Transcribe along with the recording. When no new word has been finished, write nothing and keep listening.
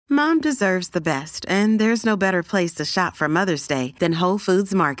Mom deserves the best, and there's no better place to shop for Mother's Day than Whole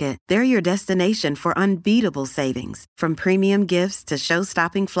Foods Market. They're your destination for unbeatable savings, from premium gifts to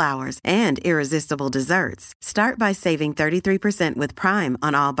show-stopping flowers and irresistible desserts. Start by saving 33% with Prime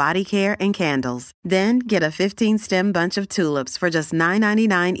on all body care and candles. Then get a 15-stem bunch of tulips for just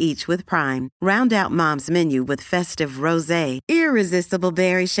 $9.99 each with Prime. Round out Mom's menu with festive rosé, irresistible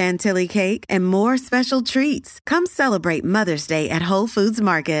berry chantilly cake, and more special treats. Come celebrate Mother's Day at Whole Foods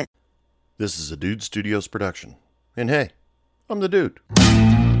Market. This is a Dude Studios production. And hey, I'm the dude.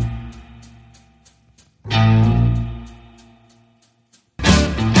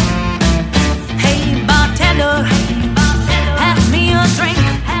 Hey bartender, pass me a drink.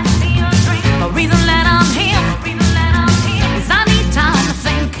 The reason that I'm here is I need time to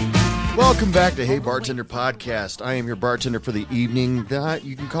think. Welcome back to Hey Bartender Podcast. I am your bartender for the evening.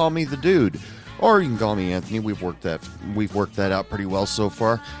 You can call me the dude, or you can call me Anthony. We've worked that out pretty well so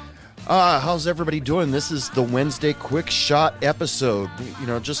far. How's everybody doing? This is the Wednesday quick shot episode.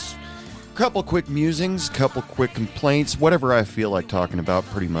 Just a couple quick musings, couple quick complaints, whatever I feel like talking about,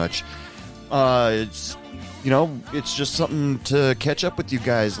 pretty much. It's just something to catch up with you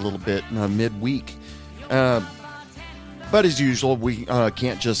guys a little bit midweek. But as usual, we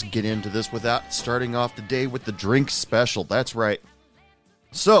can't just get into this without starting off the day with the drink special. That's right.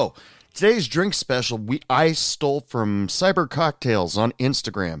 So, today's drink special, I stole from Cyber Cocktails on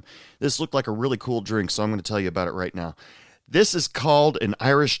Instagram. This looked like a really cool drink, so I'm going to tell you about it right now. This is called an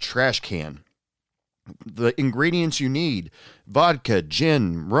Irish trash can. The ingredients you need: vodka,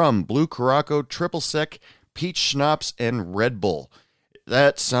 gin, rum, blue Curaçao, triple sec, peach schnapps, and Red Bull.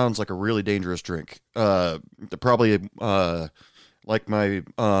 That sounds like a really dangerous drink. Probably like my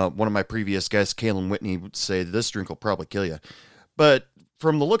one of my previous guests, Kaylin Whitney, would say this drink will probably kill you. But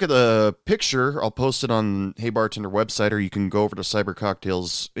from the look of the picture, I'll post it on Hey Bartender website, or you can go over to Cyber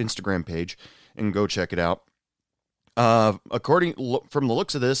Cocktails Instagram page and go check it out. From the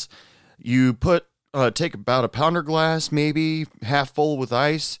looks of this, you take about a pounder glass, maybe half full with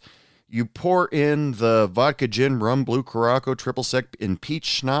ice. You pour in the vodka, gin, rum, blue Curaçao, triple sec, and peach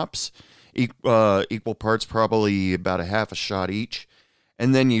schnapps, equal parts, probably about a half a shot each.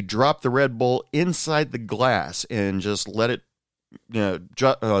 And then you drop the Red Bull inside the glass and just let it,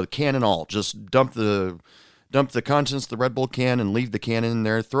 can and all. Just dump the contents of the Red Bull can and leave the can in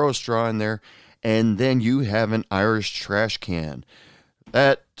there. Throw a straw in there, and then you have an Irish trash can.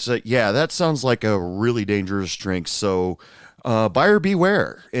 That sounds like a really dangerous drink. So buyer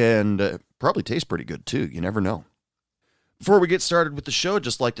beware, and probably tastes pretty good too. You never know. Before we get started with the show, I'd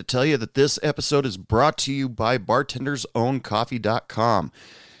just like to tell you that this episode is brought to you by BartendersOwnCoffee.com.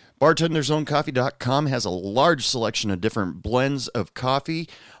 BartendersOwnCoffee.com has a large selection of different blends of coffee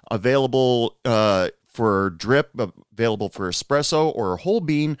available for drip, available for espresso or whole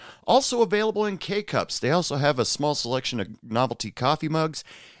bean, also available in K-Cups. They also have a small selection of novelty coffee mugs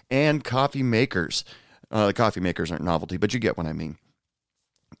and coffee makers. The coffee makers aren't novelty, but you get what I mean.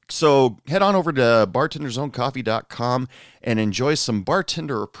 So head on over to BartendersOwnCoffee.com and enjoy some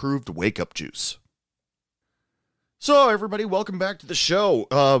bartender-approved wake-up juice. So, everybody, welcome back to the show.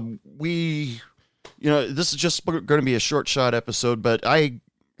 This is just going to be a short shot episode, but I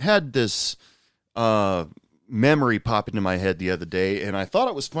had this memory pop into my head the other day, and I thought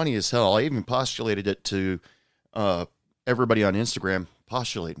it was funny as hell. I even postulated it to everybody on Instagram.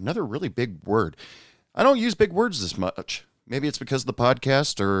 Postulate, another really big word. I don't use big words this much. Maybe it's because of the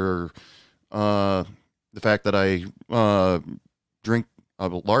podcast or the fact that I drink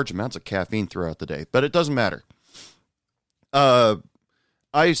large amounts of caffeine throughout the day, but it doesn't matter. I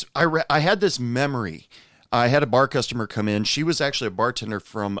had this memory. I had a bar customer come in. She was actually a bartender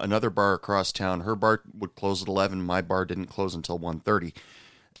from another bar across town. Her bar would close at 11. My bar didn't close until 1:30.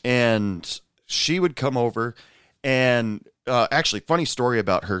 And she would come over, and actually, funny story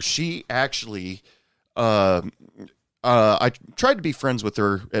about her. She actually, I tried to be friends with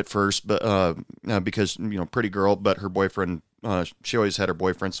her at first, but because, pretty girl, but her boyfriend, she always had her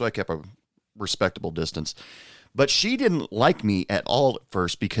boyfriend, so I kept a respectable distance. But she didn't like me at all at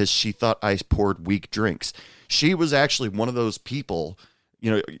first because she thought I poured weak drinks. She was actually one of those people,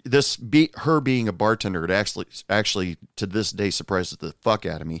 her being a bartender, it actually to this day surprises the fuck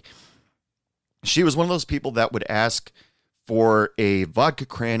out of me. She was one of those people that would ask for a vodka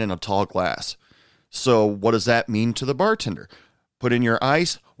cran in a tall glass. So what does that mean to the bartender? Put in your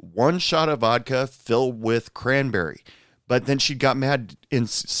ice, 1 shot of vodka, fill with cranberry. But then she got mad and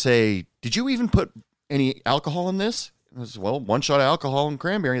say, "Did you even put any alcohol in this?" I was, "Well, 1 shot of alcohol and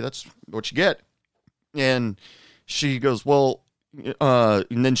cranberry, that's what you get." And she goes, "Well,"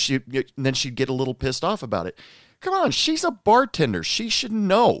 and then she'd get a little pissed off about it. come on, she's a bartender. She should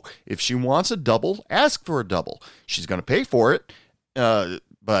know. If she wants a double, ask for a double. She's going to pay for it.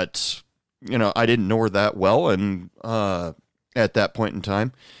 But, I didn't know her that well and at that point in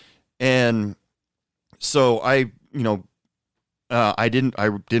time. And so I didn't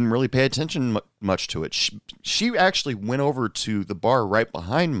really pay attention much to it. She actually went over to the bar right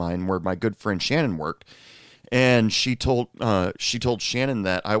behind mine where my good friend Shannon worked. And she told Shannon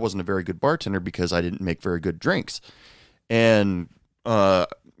that I wasn't a very good bartender because I didn't make very good drinks. And, I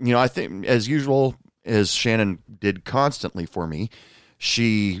think as usual, as Shannon did constantly for me,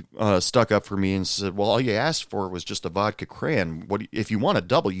 she stuck up for me and said, well, all you asked for was just a vodka cran. If you want a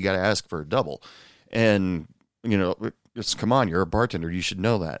double, you got to ask for a double. And, come on, you're a bartender. You should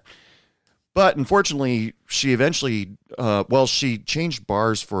know that. But unfortunately, she eventually, she changed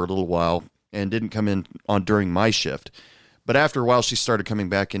bars for a little while and didn't come in during my shift. But after a while, she started coming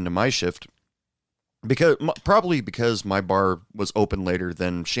back into my shift probably because my bar was open later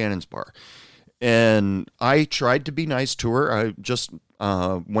than Shannon's bar. And I tried to be nice to her. I just,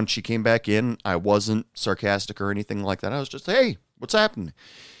 when she came back in, I wasn't sarcastic or anything like that. I was just, hey, what's happening?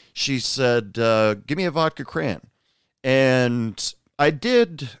 She said, give me a vodka cran. And I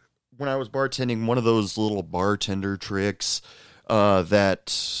did, when I was bartending, one of those little bartender tricks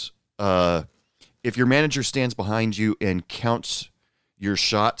that if your manager stands behind you and counts your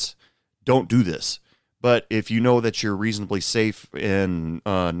shots, don't do this. But if you know that you're reasonably safe and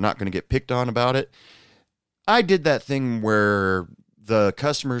not going to get picked on about it, I did that thing where the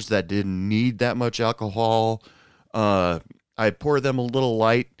customers that didn't need that much alcohol, I'd pour them a little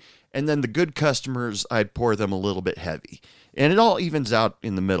light, and then the good customers, I'd pour them a little bit heavy. And it all evens out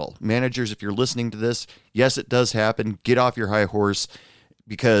in the middle. Managers, if you're listening to this, yes, it does happen. Get off your high horse,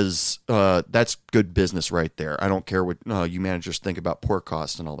 because that's good business right there. I don't care what you managers think about pour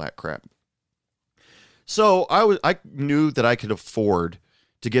costs and all that crap. So I knew that I could afford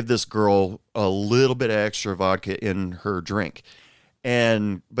to give this girl a little bit of extra vodka in her drink.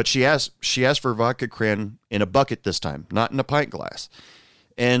 But she asked for vodka cran in a bucket this time, not in a pint glass.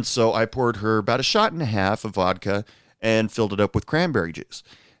 And so I poured her about a shot and a half of vodka and filled it up with cranberry juice.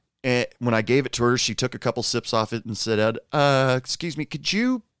 And when I gave it to her, she took a couple sips off it and said, excuse me, could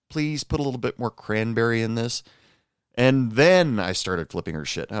you please put a little bit more cranberry in this? And then I started flipping her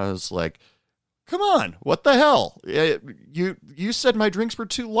shit. I was like, come on, what the hell? You said my drinks were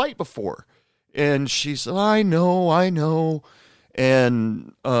too light before. And she said, I know.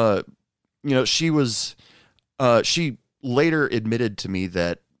 And, she later admitted to me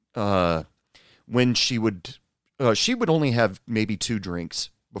that when she would only have maybe 2 drinks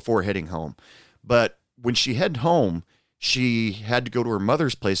before heading home. But when she headed home, she had to go to her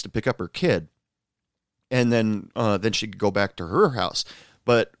mother's place to pick up her kid. And then she could go back to her house.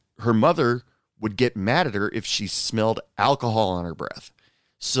 But her mother would get mad at her if she smelled alcohol on her breath.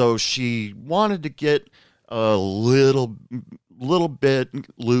 So she wanted to get a little bit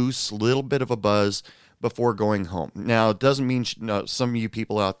loose, little bit of a buzz before going home. Now, it doesn't mean, some of you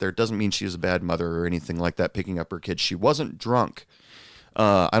people out there, doesn't mean she was a bad mother or anything like that picking up her kid. She wasn't drunk.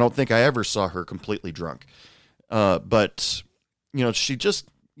 I don't think I ever saw her completely drunk. But, she just,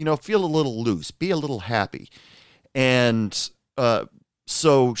 feel a little loose, be a little happy. And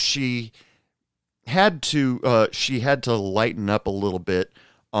so she had to lighten up a little bit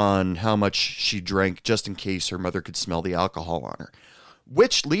on how much she drank just in case her mother could smell the alcohol on her.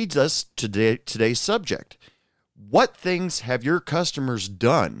 Which leads us to today's subject. What things have your customers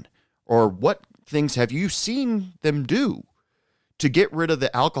done, or what things have you seen them do to get rid of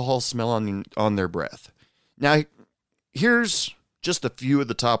the alcohol smell on their breath? Now, here's just a few of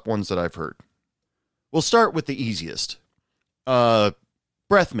the top ones that I've heard. We'll start with the easiest. Breath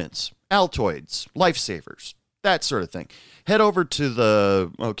mints, Altoids, Lifesavers, that sort of thing. Head over to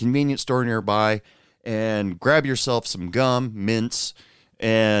the convenience store nearby and grab yourself some gum, mints,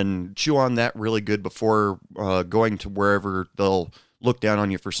 and chew on that really good before going to wherever they'll look down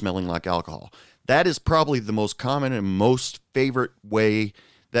on you for smelling like alcohol. That is probably the most common and most favorite way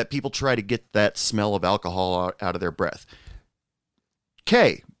that people try to get that smell of alcohol out of their breath.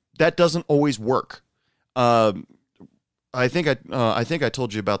 Okay, that doesn't always work. I think I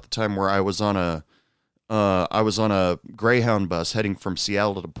told you about the time where I was on a Greyhound bus heading from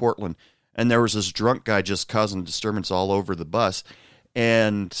Seattle to Portland, and there was this drunk guy just causing disturbance all over the bus.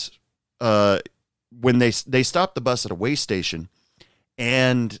 And when they stopped the bus at a way station,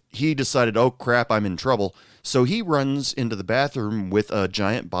 and he decided, oh crap, I'm in trouble. So he runs into the bathroom with a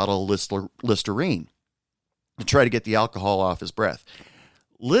giant bottle of Listerine to try to get the alcohol off his breath.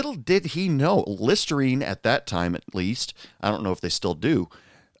 Little did he know, Listerine at that time at least, I don't know if they still do,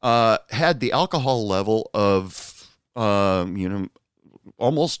 had the alcohol level of,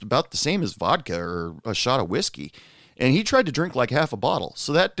 almost about the same as vodka or a shot of whiskey. And he tried to drink like half a bottle.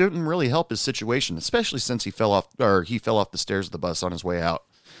 So that didn't really help his situation, especially since he fell off the stairs of the bus on his way out.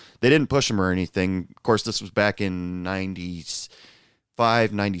 They didn't push him or anything. Of course, this was back in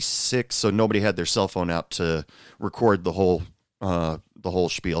 95, 96, so nobody had their cell phone out to record the whole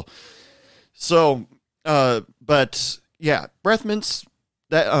spiel. So, but yeah, breath mints,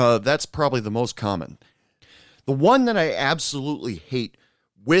 that's probably the most common. The one that I absolutely hate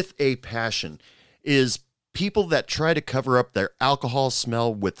with a passion is people that try to cover up their alcohol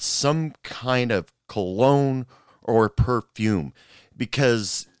smell with some kind of cologne or perfume,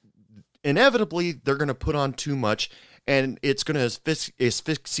 because inevitably they're going to put on too much and it's going to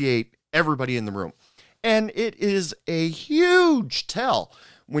asphyxiate everybody in the room. And it is a huge tell.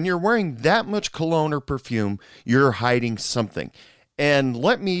 When you're wearing that much cologne or perfume, you're hiding something. And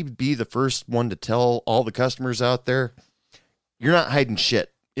let me be the first one to tell all the customers out there, you're not hiding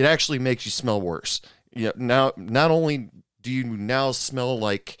shit. It actually makes you smell worse. Now, not only do you now smell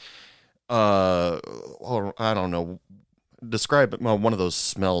like, I don't know, describe one of those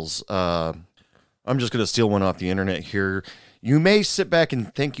smells. I'm just going to steal one off the internet here. You may sit back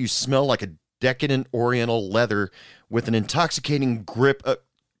and think you smell like a decadent oriental leather with an intoxicating grip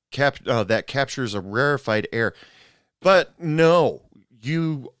that captures a rarefied air. But no,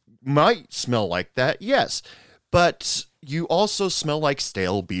 you might smell like that, yes. But you also smell like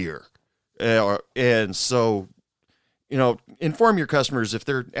stale beer. And so, inform your customers if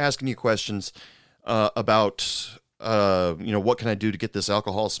they're asking you questions about, what can I do to get this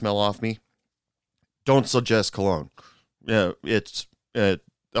alcohol smell off me? Don't suggest cologne. Yeah, it's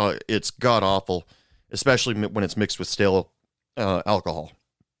god awful, especially when it's mixed with stale alcohol.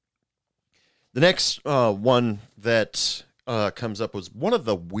 The next one that comes up was one of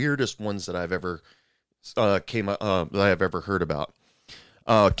the weirdest ones that I've ever heard about.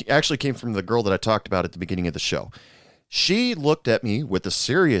 Actually came from the girl that I talked about at the beginning of the show. She looked at me with a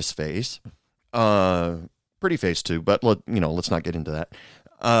serious face, pretty face too, but let's not get into that.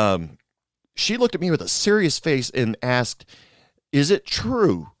 She looked at me with a serious face and asked, "Is it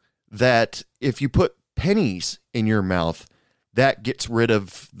true that if you put pennies in your mouth, that gets rid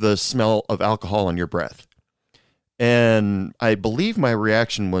of the smell of alcohol in your breath?" And I believe my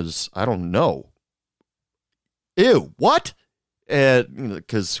reaction was, I don't know. Ew, what?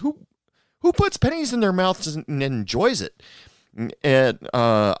 Because who puts pennies in their mouths and enjoys it? And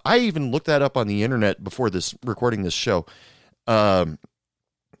I even looked that up on the internet before recording this show. Putting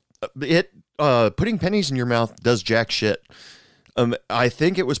pennies in your mouth does jack shit. I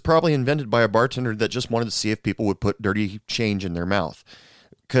think it was probably invented by a bartender that just wanted to see if people would put dirty change in their mouth,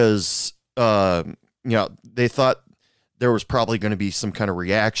 because they thought there was probably going to be some kind of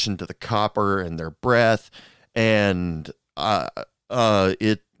reaction to the copper in their breath, and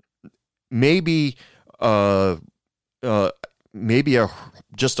it maybe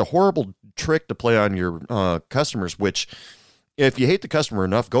just a horrible trick to play on your customers, which, if you hate the customer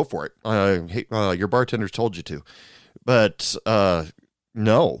enough, go for it. Your bartender's told you to. But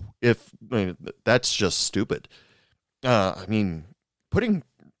no, that's just stupid. Putting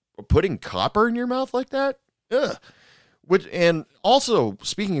copper in your mouth like that? Ugh. And also,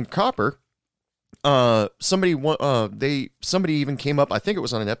 speaking of copper, somebody even came up, I think it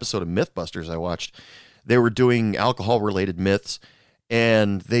was on an episode of Mythbusters I watched. They were doing alcohol-related myths,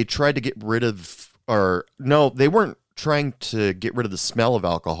 and they tried to get rid of, they weren't trying to get rid of the smell of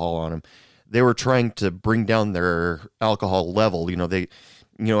alcohol on them. They were trying to bring down their alcohol level. How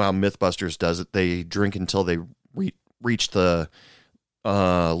Mythbusters does it. They drink until they reach the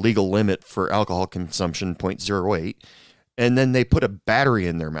legal limit for alcohol consumption, 0.08, and then they put a battery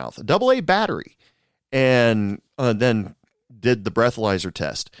in their mouth, a AA battery, and then did the breathalyzer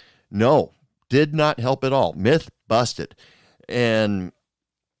test. No, did not help at all. Myth busted. And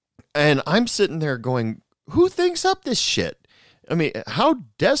I'm sitting there going, who thinks up this shit? How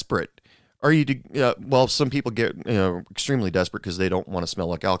desperate are you to, some people get extremely desperate because they don't want to smell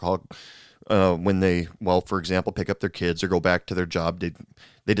like alcohol when they, for example, pick up their kids or go back to their job.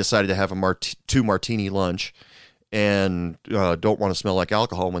 They decided to have a 2 martini lunch and don't want to smell like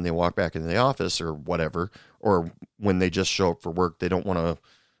alcohol when they walk back into the office or whatever, or when they just show up for work, they don't want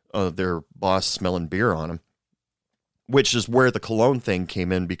their boss smelling beer on them, which is where the cologne thing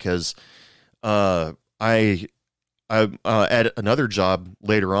came in, because I at another job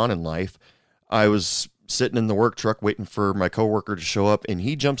later on in life, I was sitting in the work truck waiting for my coworker to show up, and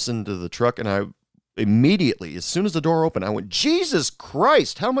he jumps into the truck, and I immediately, as soon as the door opened, I went, "Jesus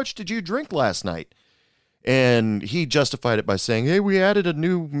Christ, how much did you drink last night?" And he justified it by saying, hey, we added a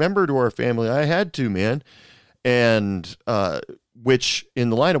new member to our family. I had to, man. And which in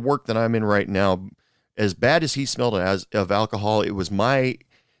the line of work that I'm in right now, as bad as he smelled of alcohol, it would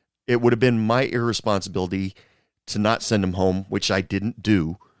have been my irresponsibility to not send him home, which I didn't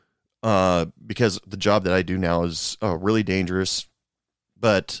do, because the job that I do now is really dangerous.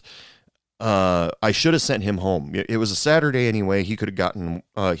 But I should have sent him home. It was a Saturday anyway. He could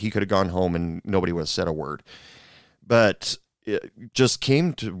have gone home and nobody would have said a word. But it just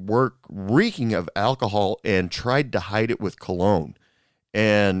came to work reeking of alcohol and tried to hide it with cologne.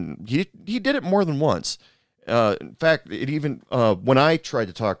 And he did it more than once. In fact, when I tried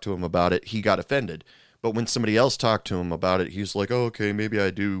to talk to him about it, he got offended. But when somebody else talked to him about it, he was like, oh, okay, maybe I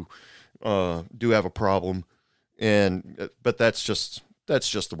do have a problem. But that's just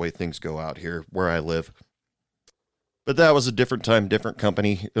the way things go out here where I live. But that was a different time, different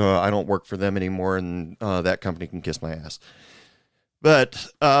company. I don't work for them anymore, and that company can kiss my ass. But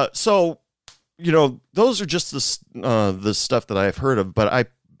so, those are just the stuff that I've heard of. But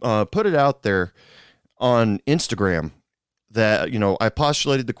I put it out there on Instagram that, I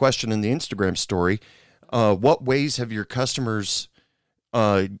postulated the question in the Instagram story. What ways have your customers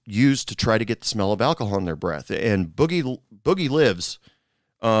used to try to get the smell of alcohol in their breath? And Boogie Lives,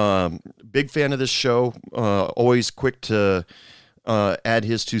 big fan of this show, always quick to add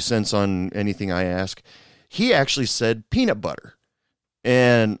his 2 cents on anything I ask. He actually said peanut butter.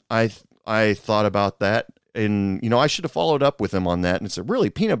 And I thought about that, and, I should have followed up with him on that and said, really,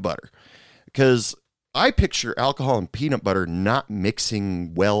 peanut butter? Because I picture alcohol and peanut butter not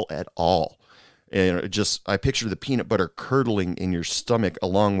mixing well at all. And I picture the peanut butter curdling in your stomach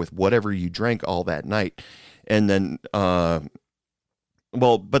along with whatever you drank all that night. And then, but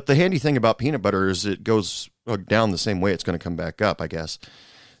the handy thing about peanut butter is it goes down the same way it's going to come back up, I guess.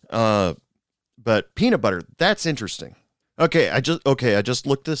 But peanut butter, that's interesting. Okay, I just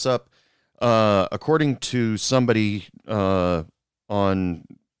looked this up. According to somebody on a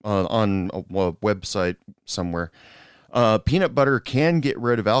website somewhere, peanut butter can get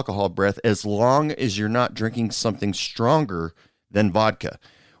rid of alcohol breath as long as you're not drinking something stronger than vodka,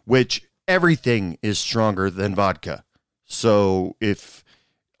 which everything is stronger than vodka. So if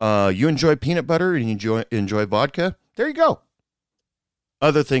you enjoy peanut butter and you enjoy vodka, there you go.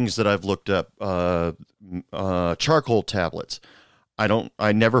 Other things that I've looked up, charcoal tablets.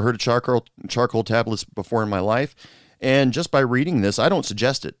 I never heard of charcoal tablets before in my life. And just by reading this, I don't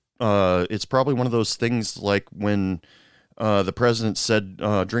suggest it. It's probably one of those things like when the president said,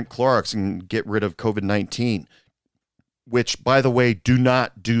 drink Clorox and get rid of COVID-19, which, by the way, do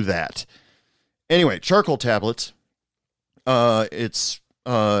not do that. Anyway, charcoal tablets, it's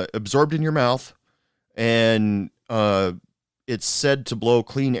absorbed in your mouth, and it's said to blow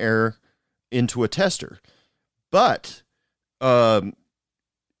clean air into a tester. But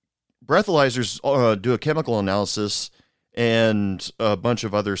breathalyzers do a chemical analysis and a bunch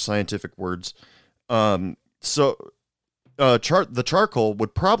of other scientific words. So the charcoal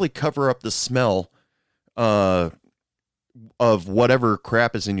would probably cover up the smell of whatever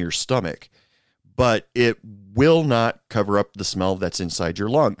crap is in your stomach, but it will not cover up the smell that's inside your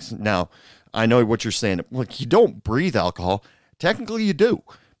lungs. Now, I know what you're saying. Look, you don't breathe alcohol. Technically, you do,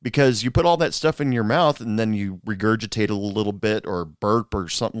 because you put all that stuff in your mouth and then you regurgitate a little bit or burp or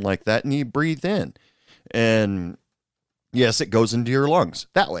something like that, and you breathe in. And yes, it goes into your lungs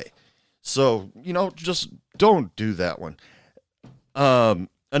that way. So, just don't do that one.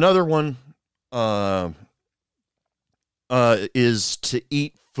 Another one is to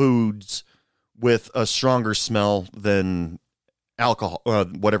eat foods with a stronger smell than alcohol,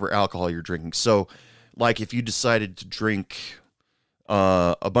 whatever alcohol you're drinking. So, like if you decided to drink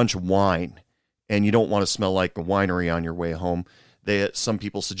a bunch of wine and you don't want to smell like a winery on your way home, some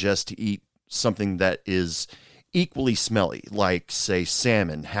people suggest to eat something that is equally smelly, like, say,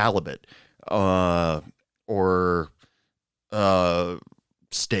 salmon, halibut, or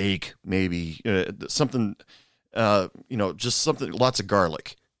steak, maybe, something, just something, lots of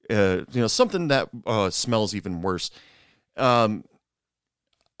garlic, something that smells even worse.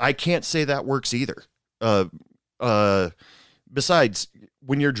 I can't say that works either. Besides,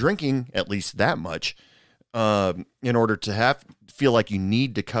 when you're drinking at least that much, in order to feel like you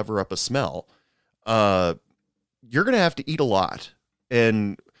need to cover up a smell, you're going to have to eat a lot,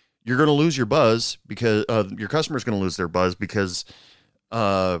 and you're going to lose your buzz because your customer's going to lose their buzz because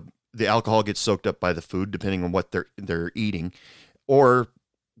the alcohol gets soaked up by the food, depending on what they're eating, or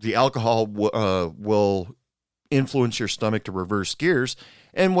the alcohol will influence your stomach to reverse gears,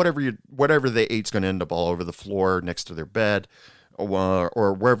 and whatever they ate is going to end up all over the floor next to their bed,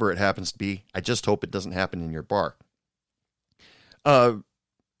 or wherever it happens to be. I just hope it doesn't happen in your bar. I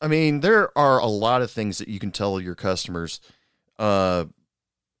mean, there are a lot of things that you can tell your customers, and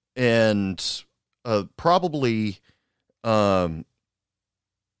probably, the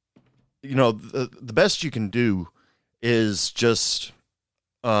best you can do is just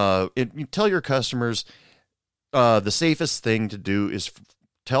you tell your customers the safest thing to do is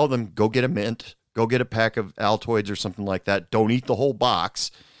tell them, go get a mint, go get a pack of Altoids or something like that. Don't eat the whole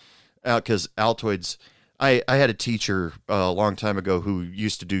box, because Altoids, I had a teacher a long time ago who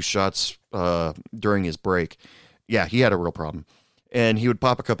used to do shots during his break. Yeah, he had a real problem. And he would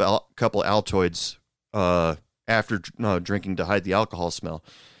pop a couple Altoids after drinking to hide the alcohol smell.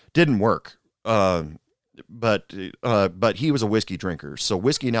 Didn't work. But he was a whiskey drinker. So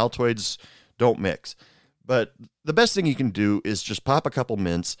whiskey and Altoids don't mix. But the best thing you can do is just pop a couple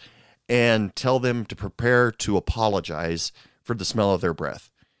mints and tell them to prepare to apologize for the smell of their breath.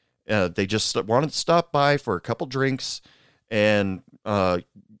 They just wanted to stop by for a couple drinks and,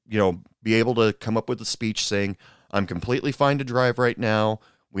 be able to come up with a speech saying, I'm completely fine to drive right now.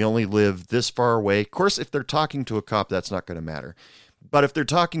 We only live this far away. Of course, if they're talking to a cop, that's not going to matter. But if they're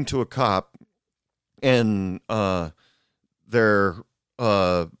talking to a cop and they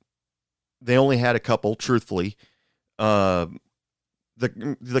only had a couple, truthfully, the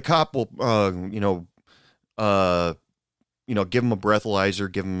cop will, give them a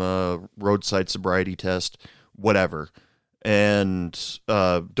breathalyzer, give them a roadside sobriety test, whatever. And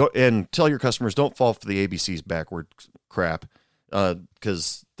tell your customers, don't fall for the ABC's backward crap,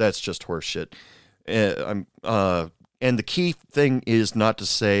 because that's just horse shit. And the key thing is not to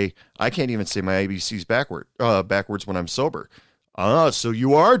say, I can't even say my ABC's backwards when I'm sober. So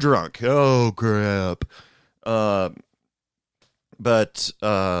you are drunk. Oh, crap.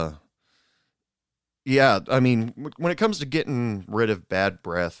 Yeah, I mean, when it comes to getting rid of bad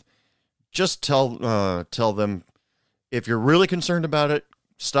breath, just tell them, if you're really concerned about it,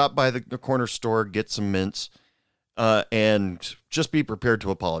 stop by the corner store, get some mints, and just be prepared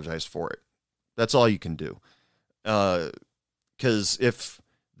to apologize for it. That's all you can do. Because if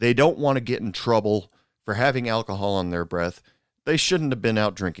they don't want to get in trouble for having alcohol on their breath, they shouldn't have been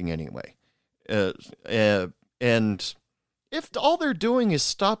out drinking anyway. And if all they're doing is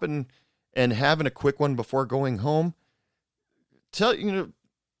stopping and having a quick one before going home, tell the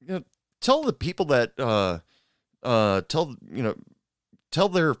people that tell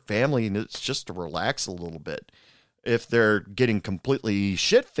their family it's just to relax a little bit. If they're getting completely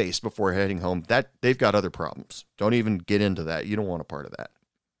shit-faced before heading home, that they've got other problems. Don't even get into that. You don't want a part of that.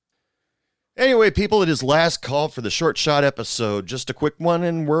 Anyway, people, it is last call for the short shot episode. Just a quick one,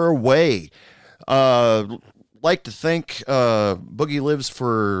 and we're away. Like to thank Boogie Lives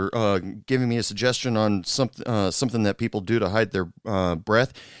for giving me a suggestion on something that people do to hide their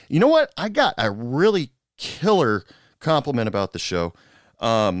breath. You know what? I got a really killer compliment about the show.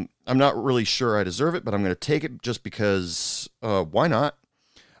 I'm not really sure I deserve it, but I'm going to take it just because. Why not?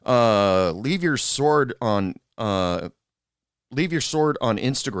 Leave your sword on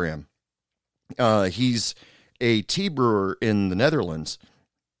Instagram. He's a tea brewer in the Netherlands,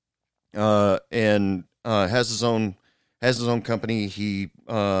 and has his own company. He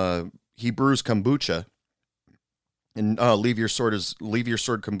brews kombucha, and Leave Your Sword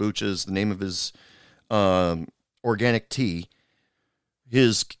Kombucha is the name of his organic tea.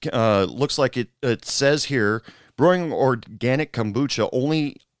 His looks like it says here, brewing organic kombucha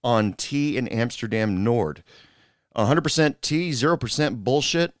only on tea in Amsterdam Nord. 100% tea, 0%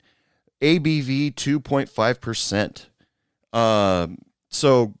 bullshit. ABV 2.5%.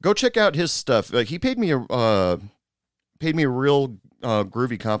 So go check out his stuff. He paid me a real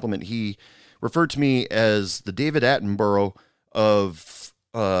groovy compliment. He referred to me as the David Attenborough of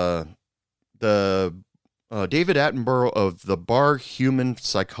the bar human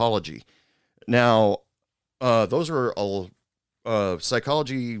psychology. Now, those are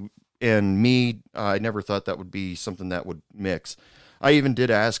psychology and me. I never thought that would be something that would mix. I even did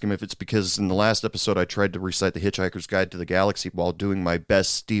ask him if it's because in the last episode I tried to recite The Hitchhiker's Guide to the Galaxy while doing my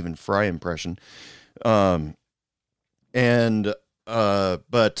best Stephen Fry impression. But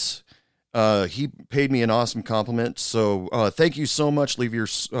he paid me an awesome compliment. So thank you so much. Leave your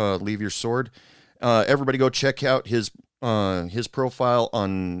sword. Everybody go check out his profile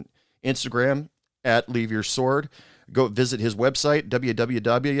on Instagram at Leave Your Sword. Go visit his website,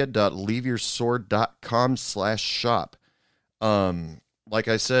 www.leaveyoursword.com/shop. Like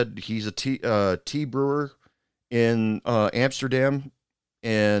I said, he's a tea brewer in Amsterdam,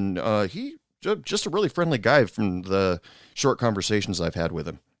 and he just a really friendly guy from the short conversations I've had with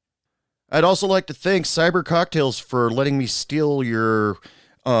him. I'd also like to thank Cyber Cocktails for letting me steal your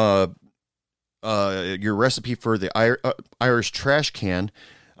recipe for the Irish trash can.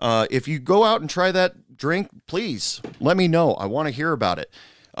 If you go out and try that drink, please let me know. I want to hear about it.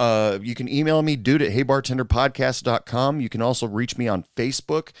 You can email me, dude@heybartenderpodcast.com. You can also reach me on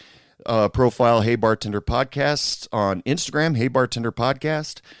Facebook, profile Hey Bartender Podcast, on Instagram, Hey Bartender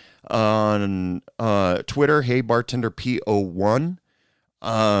Podcast, on Twitter, Hey Bartender PO1.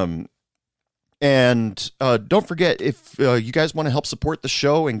 And don't forget, if you guys want to help support the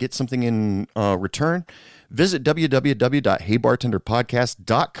show and get something in return, visit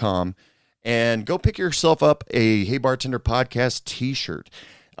www.heybartenderpodcast.com and go pick yourself up a Hey Bartender Podcast t-shirt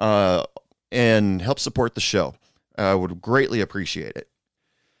and help support the show. I would greatly appreciate it.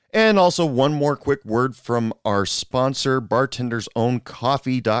 And also one more quick word from our sponsor,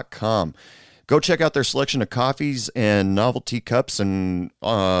 bartendersowncoffee.com. Go check out their selection of coffees and novelty cups and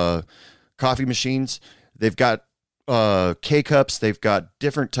coffee machines. They've got K-cups. They've got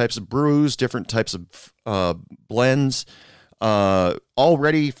different types of brews, different types of blends, all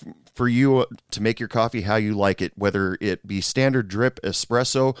ready for you to make your coffee how you like it, whether it be standard drip,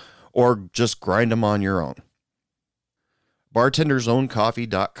 espresso, or just grind them on your own.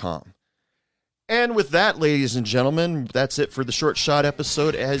 bartendersowncoffee.com. And with that, ladies and gentlemen, that's it for the Short Shot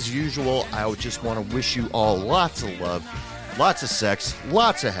episode. As usual, I would just want to wish you all lots of love, lots of sex,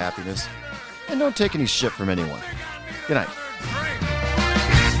 lots of happiness, and don't take any shit from anyone. Good night.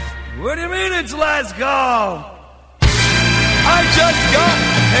 What do you mean it's last call? I just got